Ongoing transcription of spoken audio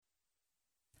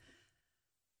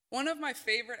One of my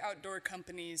favorite outdoor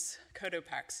companies,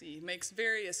 Cotopaxi, makes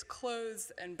various clothes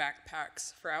and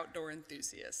backpacks for outdoor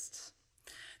enthusiasts.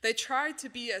 They try to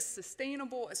be as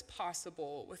sustainable as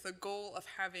possible with a goal of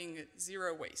having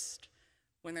zero waste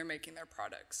when they're making their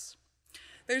products.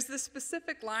 There's this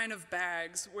specific line of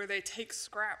bags where they take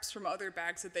scraps from other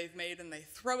bags that they've made and they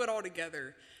throw it all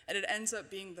together, and it ends up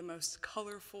being the most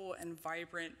colorful and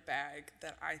vibrant bag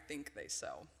that I think they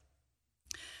sell.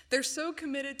 They're so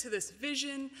committed to this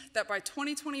vision that by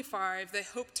 2025, they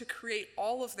hope to create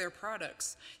all of their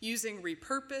products using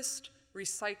repurposed,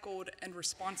 recycled, and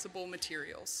responsible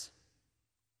materials.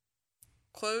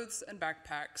 Clothes and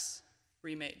backpacks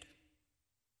remade.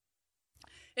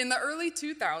 In the early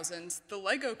 2000s, the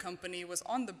Lego company was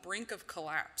on the brink of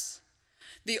collapse.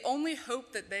 The only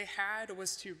hope that they had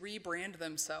was to rebrand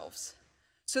themselves.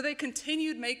 So they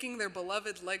continued making their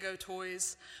beloved Lego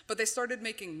toys, but they started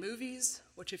making movies,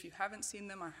 which if you haven't seen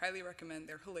them, I highly recommend.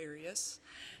 They're hilarious.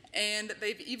 And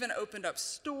they've even opened up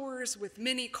stores with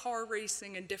mini car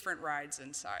racing and different rides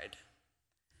inside.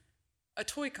 A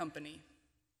toy company,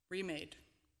 remade.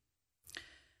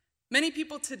 Many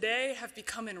people today have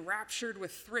become enraptured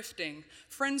with thrifting.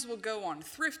 Friends will go on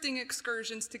thrifting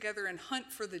excursions together and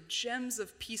hunt for the gems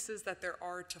of pieces that there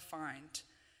are to find.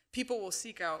 People will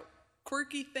seek out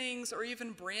quirky things or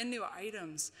even brand new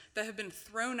items that have been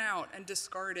thrown out and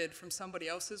discarded from somebody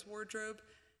else's wardrobe,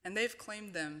 and they've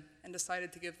claimed them and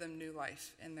decided to give them new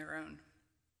life in their own.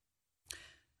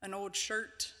 An old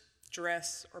shirt,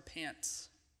 dress, or pants,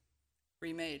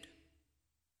 remade.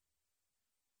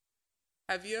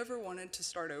 Have you ever wanted to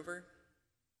start over?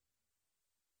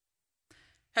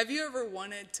 Have you ever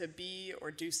wanted to be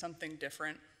or do something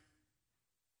different?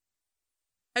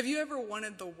 Have you ever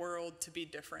wanted the world to be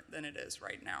different than it is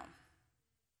right now?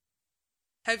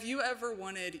 Have you ever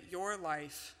wanted your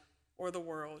life or the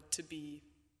world to be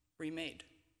remade?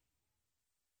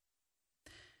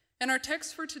 In our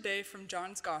text for today from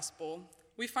John's Gospel,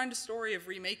 we find a story of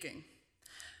remaking.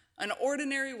 An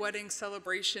ordinary wedding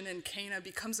celebration in Cana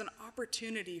becomes an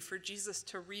opportunity for Jesus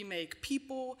to remake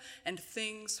people and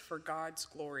things for God's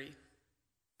glory.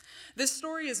 This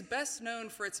story is best known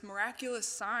for its miraculous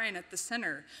sign at the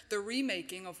center, the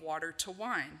remaking of water to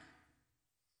wine.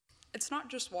 It's not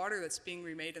just water that's being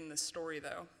remade in this story,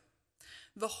 though.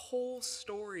 The whole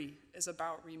story is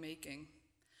about remaking.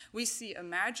 We see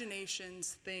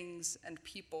imaginations, things, and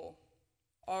people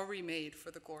all remade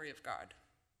for the glory of God.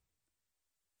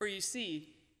 For you see,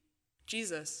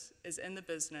 Jesus is in the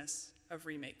business of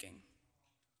remaking.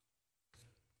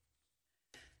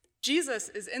 Jesus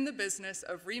is in the business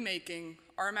of remaking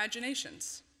our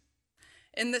imaginations.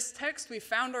 In this text, we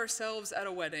found ourselves at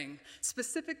a wedding,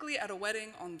 specifically at a wedding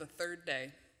on the third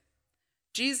day.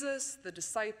 Jesus, the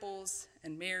disciples,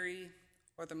 and Mary,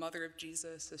 or the mother of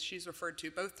Jesus, as she's referred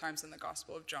to both times in the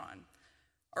Gospel of John,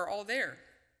 are all there.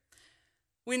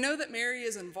 We know that Mary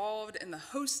is involved in the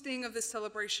hosting of this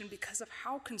celebration because of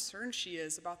how concerned she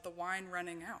is about the wine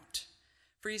running out.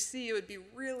 For you see, it would be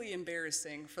really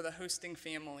embarrassing for the hosting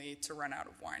family to run out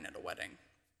of wine at a wedding.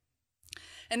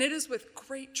 And it is with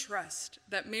great trust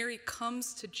that Mary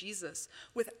comes to Jesus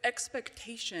with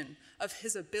expectation of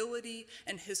his ability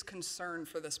and his concern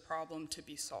for this problem to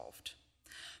be solved.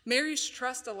 Mary's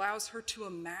trust allows her to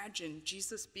imagine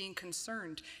Jesus being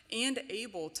concerned and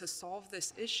able to solve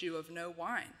this issue of no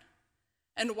wine.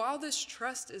 And while this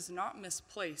trust is not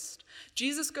misplaced,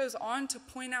 Jesus goes on to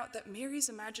point out that Mary's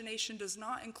imagination does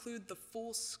not include the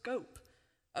full scope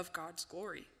of God's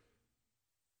glory.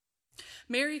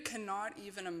 Mary cannot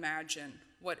even imagine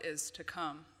what is to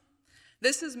come.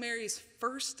 This is Mary's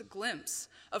first glimpse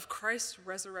of Christ's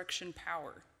resurrection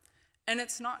power, and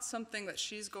it's not something that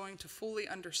she's going to fully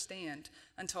understand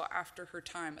until after her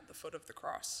time at the foot of the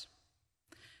cross.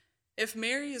 If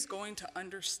Mary is going to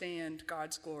understand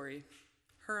God's glory,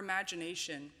 her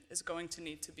imagination is going to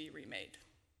need to be remade.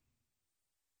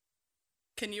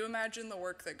 Can you imagine the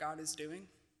work that God is doing?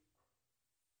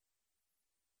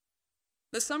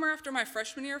 The summer after my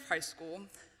freshman year of high school,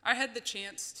 I had the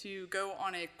chance to go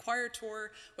on a choir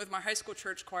tour with my high school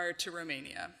church choir to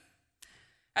Romania.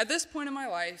 At this point in my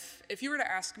life, if you were to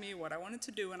ask me what I wanted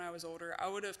to do when I was older, I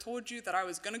would have told you that I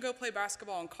was going to go play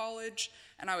basketball in college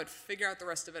and I would figure out the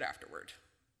rest of it afterward.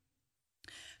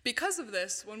 Because of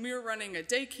this, when we were running a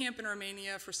day camp in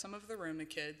Romania for some of the Roma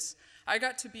kids, I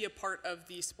got to be a part of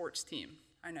the sports team.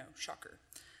 I know, shocker.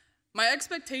 My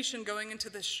expectation going into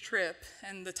this trip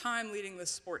and the time leading this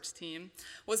sports team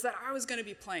was that I was going to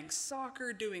be playing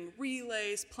soccer, doing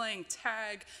relays, playing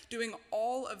tag, doing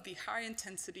all of the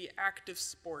high-intensity active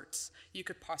sports you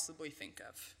could possibly think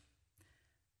of.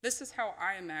 This is how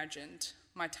I imagined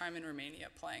my time in Romania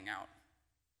playing out.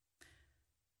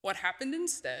 What happened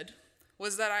instead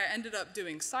was that I ended up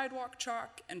doing sidewalk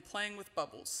chalk and playing with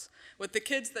bubbles, with the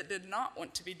kids that did not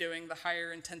want to be doing the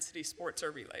higher intensity sports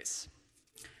or relays.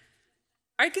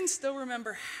 I can still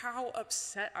remember how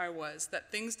upset I was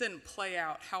that things didn't play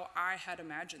out how I had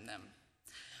imagined them.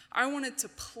 I wanted to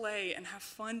play and have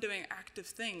fun doing active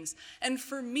things, and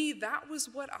for me, that was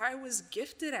what I was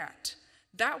gifted at.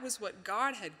 That was what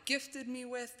God had gifted me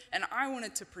with, and I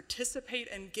wanted to participate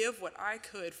and give what I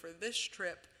could for this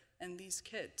trip and these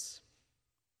kids.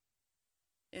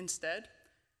 Instead,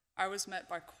 I was met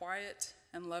by quiet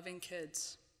and loving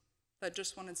kids that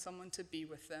just wanted someone to be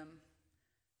with them,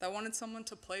 that wanted someone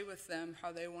to play with them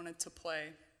how they wanted to play,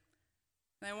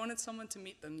 and they wanted someone to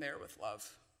meet them there with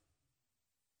love.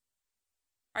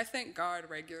 I thank God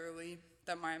regularly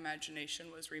that my imagination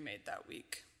was remade that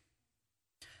week.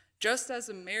 Just as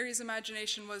Mary's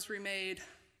imagination was remade,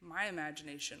 my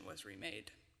imagination was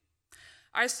remade.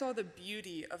 I saw the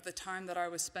beauty of the time that I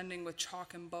was spending with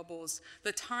chalk and bubbles,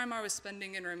 the time I was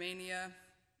spending in Romania,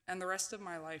 and the rest of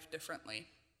my life differently.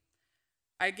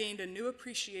 I gained a new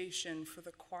appreciation for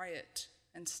the quiet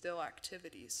and still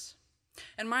activities.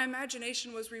 And my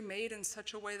imagination was remade in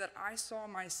such a way that I saw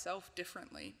myself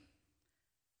differently.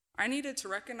 I needed to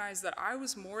recognize that I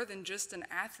was more than just an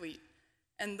athlete,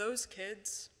 and those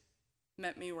kids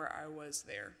met me where I was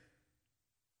there.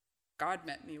 God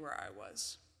met me where I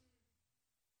was.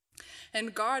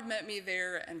 And God met me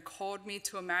there and called me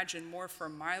to imagine more for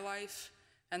my life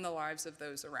and the lives of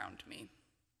those around me.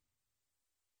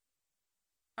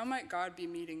 How might God be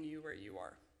meeting you where you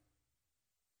are?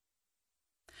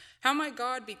 How might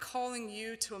God be calling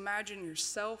you to imagine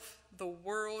yourself, the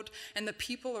world, and the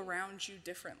people around you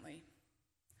differently?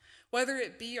 Whether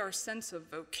it be our sense of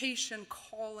vocation,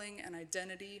 calling, and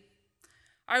identity,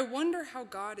 I wonder how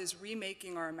God is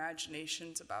remaking our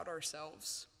imaginations about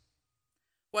ourselves.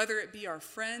 Whether it be our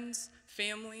friends,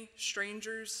 family,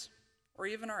 strangers, or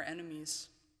even our enemies.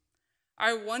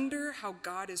 I wonder how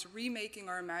God is remaking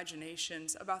our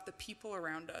imaginations about the people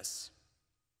around us.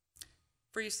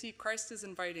 For you see, Christ is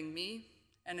inviting me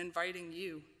and inviting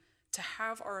you to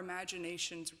have our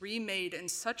imaginations remade in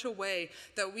such a way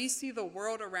that we see the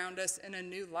world around us in a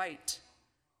new light,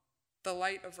 the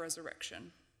light of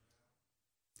resurrection.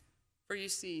 For you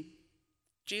see,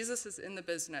 Jesus is in the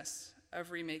business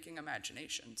of remaking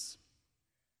imaginations.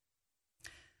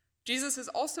 Jesus is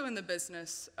also in the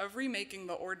business of remaking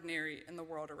the ordinary in the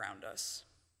world around us.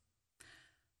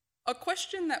 A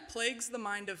question that plagues the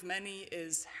mind of many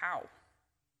is how?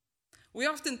 We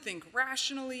often think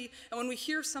rationally, and when we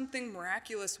hear something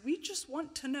miraculous, we just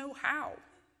want to know how.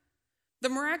 The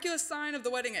miraculous sign of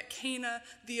the wedding at Cana,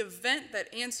 the event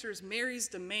that answers Mary's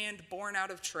demand born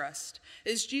out of trust,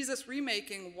 is Jesus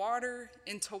remaking water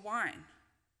into wine.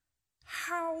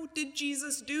 How did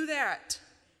Jesus do that?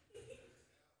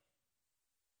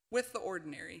 With the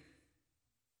ordinary.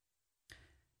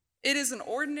 It is an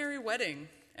ordinary wedding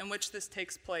in which this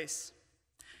takes place.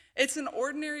 It's an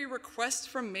ordinary request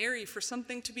from Mary for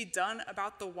something to be done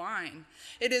about the wine.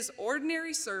 It is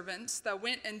ordinary servants that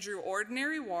went and drew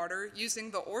ordinary water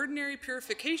using the ordinary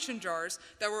purification jars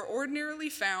that were ordinarily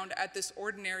found at this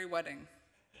ordinary wedding.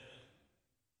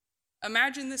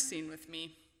 Imagine this scene with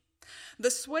me.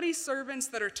 The sweaty servants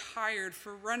that are tired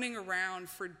for running around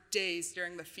for days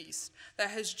during the feast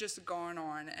that has just gone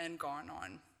on and gone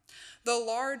on. The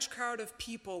large crowd of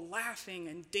people laughing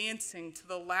and dancing to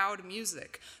the loud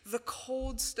music. The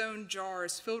cold stone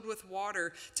jars filled with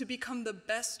water to become the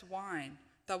best wine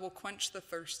that will quench the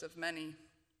thirst of many.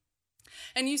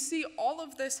 And you see, all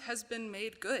of this has been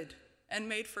made good and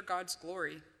made for God's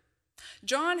glory.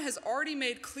 John has already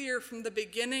made clear from the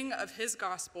beginning of his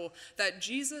gospel that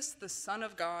Jesus, the Son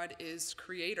of God, is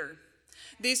creator.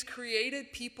 These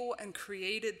created people and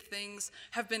created things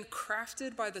have been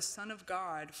crafted by the Son of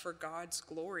God for God's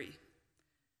glory.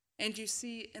 And you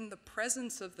see, in the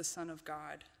presence of the Son of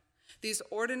God, these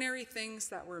ordinary things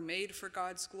that were made for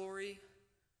God's glory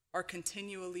are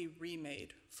continually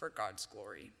remade for God's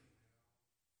glory.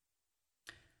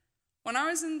 When I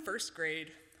was in first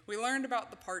grade, we learned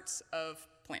about the parts of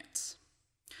plants.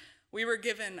 We were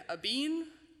given a bean,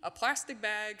 a plastic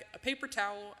bag, a paper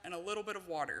towel, and a little bit of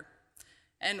water.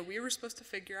 And we were supposed to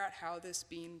figure out how this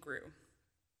bean grew.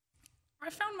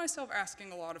 I found myself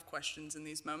asking a lot of questions in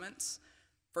these moments.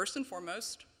 First and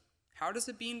foremost, how does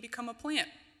a bean become a plant?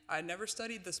 I'd never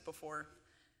studied this before.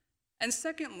 And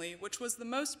secondly, which was the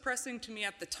most pressing to me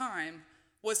at the time,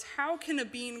 was how can a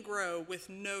bean grow with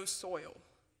no soil?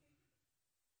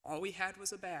 All we had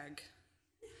was a bag.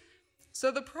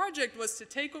 So the project was to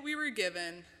take what we were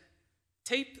given,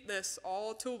 tape this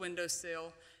all to a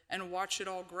windowsill, and watch it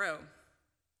all grow.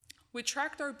 We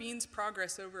tracked our beans'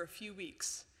 progress over a few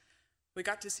weeks. We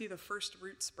got to see the first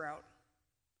root sprout,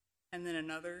 and then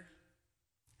another,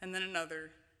 and then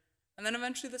another, and then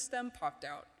eventually the stem popped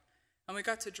out, and we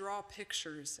got to draw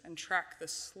pictures and track the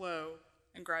slow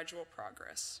and gradual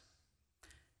progress.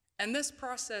 And this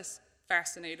process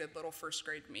fascinated little first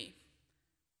grade me.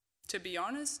 To be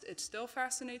honest, it still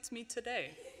fascinates me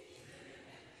today.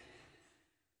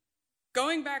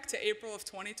 Going back to April of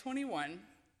 2021,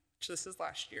 which this is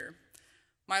last year,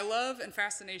 my love and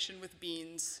fascination with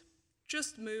beans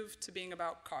just moved to being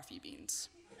about coffee beans.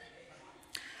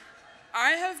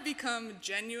 I have become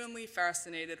genuinely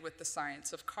fascinated with the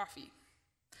science of coffee.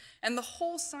 And the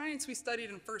whole science we studied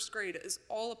in first grade is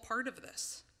all a part of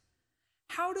this.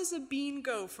 How does a bean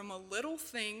go from a little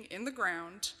thing in the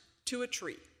ground to a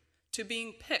tree, to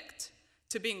being picked,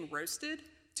 to being roasted,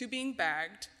 to being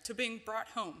bagged, to being brought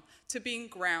home, to being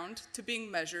ground, to being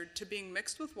measured, to being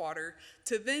mixed with water,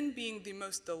 to then being the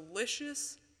most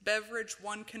delicious beverage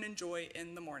one can enjoy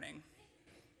in the morning?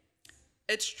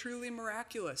 It's truly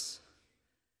miraculous.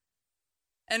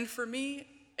 And for me,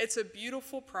 it's a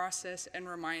beautiful process and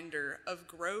reminder of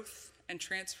growth and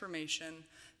transformation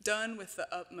done with the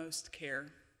utmost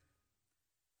care.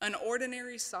 An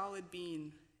ordinary solid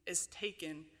bean is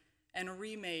taken and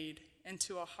remade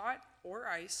into a hot or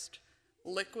iced,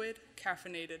 liquid,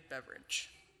 caffeinated beverage.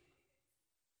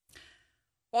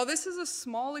 While this is a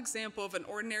small example of an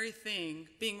ordinary thing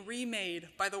being remade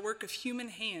by the work of human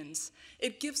hands,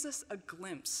 it gives us a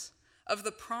glimpse of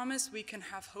the promise we can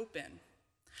have hope in.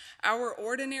 Our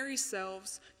ordinary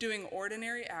selves doing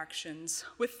ordinary actions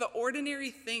with the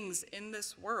ordinary things in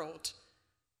this world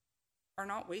are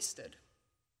not wasted.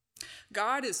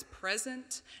 God is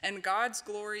present and God's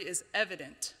glory is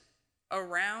evident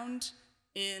around,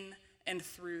 in, and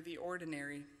through the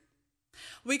ordinary.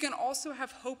 We can also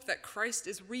have hope that Christ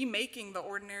is remaking the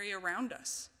ordinary around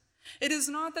us. It is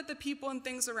not that the people and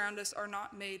things around us are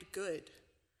not made good,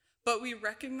 but we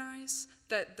recognize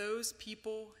that those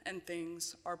people and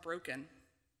things are broken.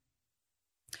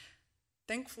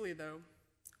 Thankfully, though,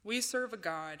 we serve a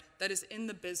God that is in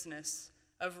the business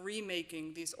of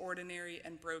remaking these ordinary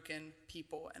and broken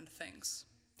people and things.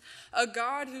 A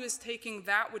God who is taking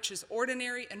that which is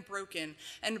ordinary and broken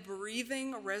and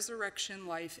breathing resurrection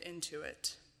life into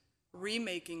it,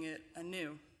 remaking it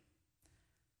anew.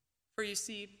 For you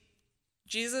see,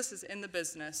 Jesus is in the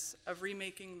business of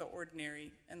remaking the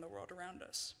ordinary in the world around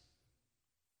us.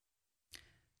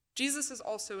 Jesus is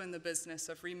also in the business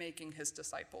of remaking his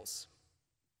disciples.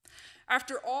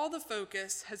 After all the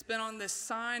focus has been on this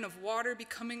sign of water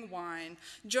becoming wine,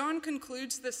 John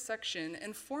concludes this section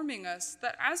informing us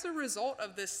that as a result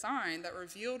of this sign that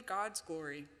revealed God's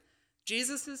glory,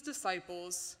 Jesus'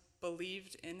 disciples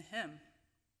believed in him.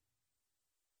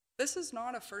 This is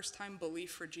not a first-time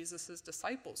belief for Jesus'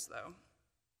 disciples, though.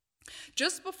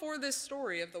 Just before this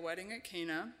story of the wedding at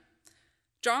Cana,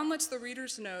 John lets the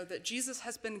readers know that Jesus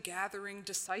has been gathering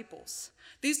disciples.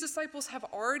 These disciples have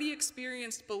already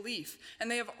experienced belief, and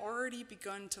they have already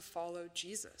begun to follow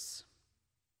Jesus.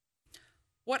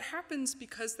 What happens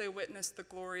because they witness the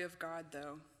glory of God,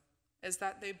 though, is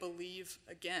that they believe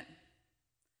again.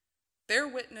 Their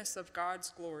witness of God's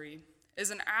glory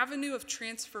is an avenue of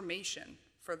transformation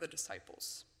for the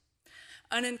disciples.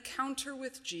 An encounter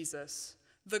with Jesus,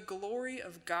 the glory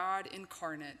of God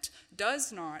incarnate,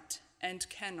 does not and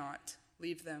cannot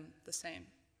leave them the same.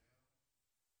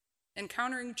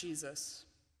 Encountering Jesus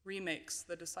remakes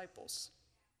the disciples.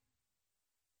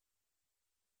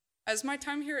 As my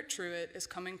time here at Truett is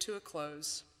coming to a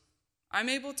close, I'm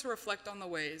able to reflect on the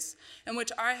ways in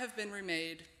which I have been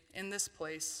remade in this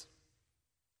place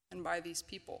and by these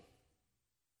people.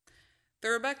 The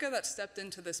Rebecca that stepped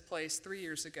into this place 3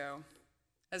 years ago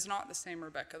is not the same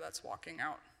Rebecca that's walking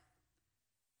out.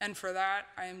 And for that,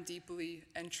 I am deeply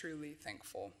and truly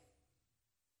thankful.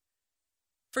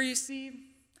 For you see,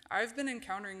 I've been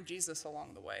encountering Jesus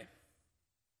along the way.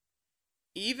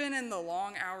 Even in the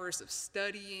long hours of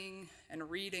studying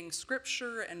and reading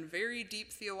scripture and very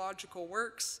deep theological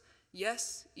works,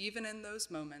 yes, even in those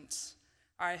moments,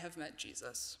 I have met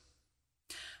Jesus.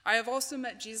 I have also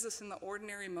met Jesus in the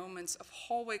ordinary moments of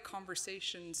hallway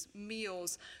conversations,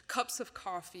 meals, cups of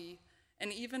coffee,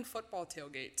 and even football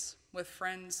tailgates with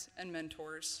friends and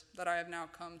mentors that I have now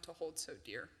come to hold so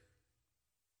dear.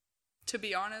 To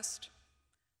be honest,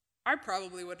 I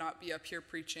probably would not be up here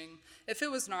preaching if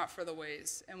it was not for the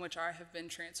ways in which I have been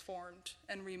transformed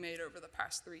and remade over the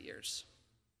past 3 years.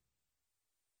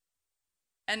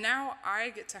 And now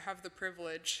I get to have the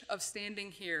privilege of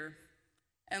standing here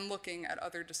and looking at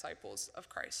other disciples of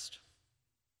Christ.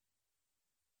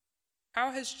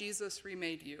 How has Jesus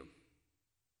remade you?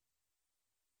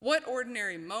 What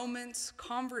ordinary moments,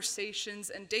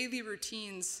 conversations, and daily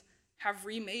routines have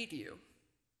remade you?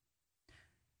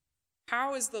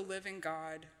 How is the living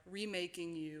God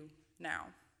remaking you now?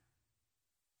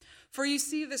 For you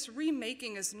see, this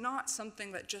remaking is not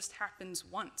something that just happens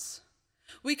once.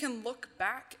 We can look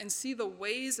back and see the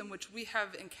ways in which we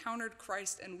have encountered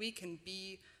Christ, and we can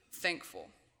be thankful.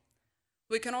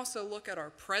 We can also look at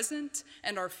our present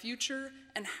and our future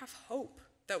and have hope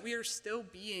that we are still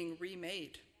being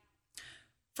remade.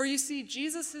 For you see,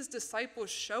 Jesus' disciples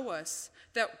show us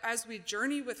that as we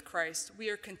journey with Christ, we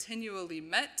are continually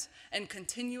met and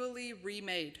continually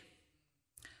remade.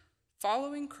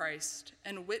 Following Christ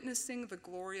and witnessing the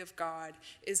glory of God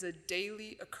is a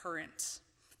daily occurrence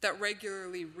that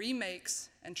regularly remakes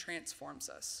and transforms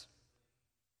us.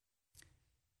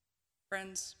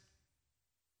 Friends,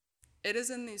 it is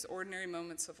in these ordinary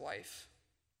moments of life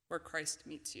where Christ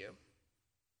meets you.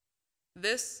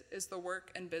 This is the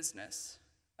work and business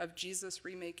of Jesus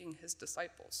remaking his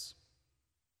disciples.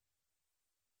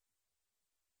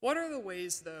 What are the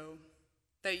ways, though,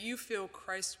 that you feel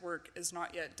Christ's work is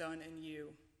not yet done in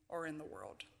you or in the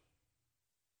world?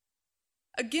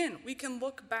 Again, we can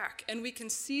look back and we can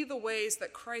see the ways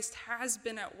that Christ has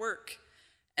been at work.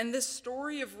 And this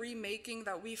story of remaking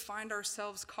that we find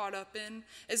ourselves caught up in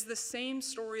is the same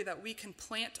story that we can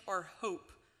plant our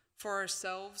hope for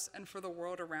ourselves and for the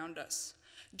world around us.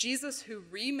 Jesus who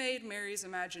remade Mary's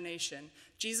imagination,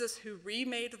 Jesus who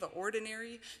remade the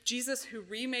ordinary, Jesus who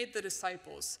remade the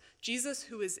disciples, Jesus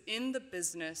who is in the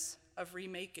business of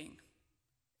remaking,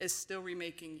 is still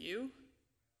remaking you,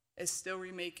 is still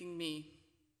remaking me,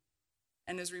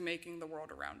 and is remaking the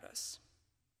world around us.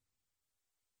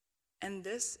 And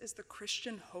this is the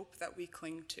Christian hope that we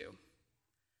cling to,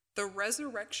 the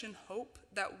resurrection hope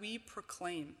that we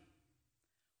proclaim.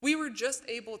 We were just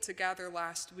able to gather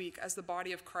last week as the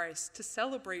body of Christ to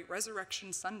celebrate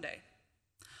Resurrection Sunday.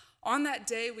 On that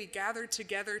day, we gathered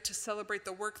together to celebrate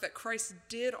the work that Christ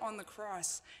did on the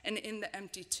cross and in the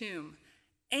empty tomb.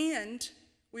 And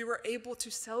we were able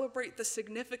to celebrate the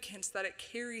significance that it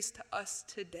carries to us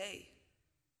today.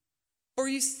 For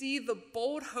you see, the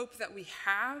bold hope that we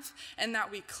have and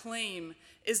that we claim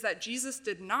is that Jesus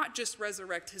did not just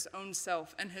resurrect his own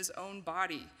self and his own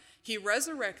body. He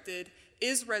resurrected,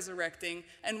 is resurrecting,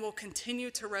 and will continue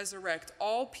to resurrect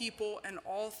all people and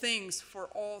all things for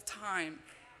all time.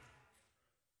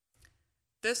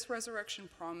 This resurrection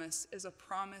promise is a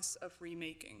promise of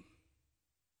remaking.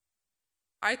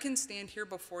 I can stand here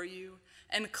before you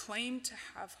and claim to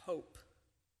have hope.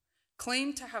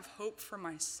 Claim to have hope for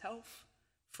myself,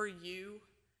 for you,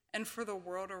 and for the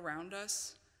world around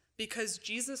us, because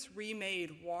Jesus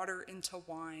remade water into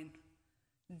wine,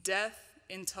 death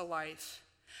into life,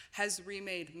 has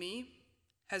remade me,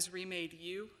 has remade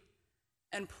you,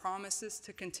 and promises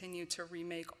to continue to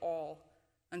remake all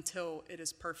until it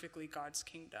is perfectly God's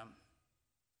kingdom.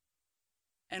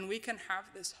 And we can have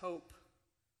this hope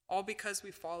all because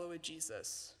we follow a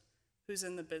Jesus who's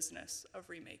in the business of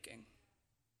remaking.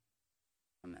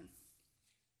 Amen.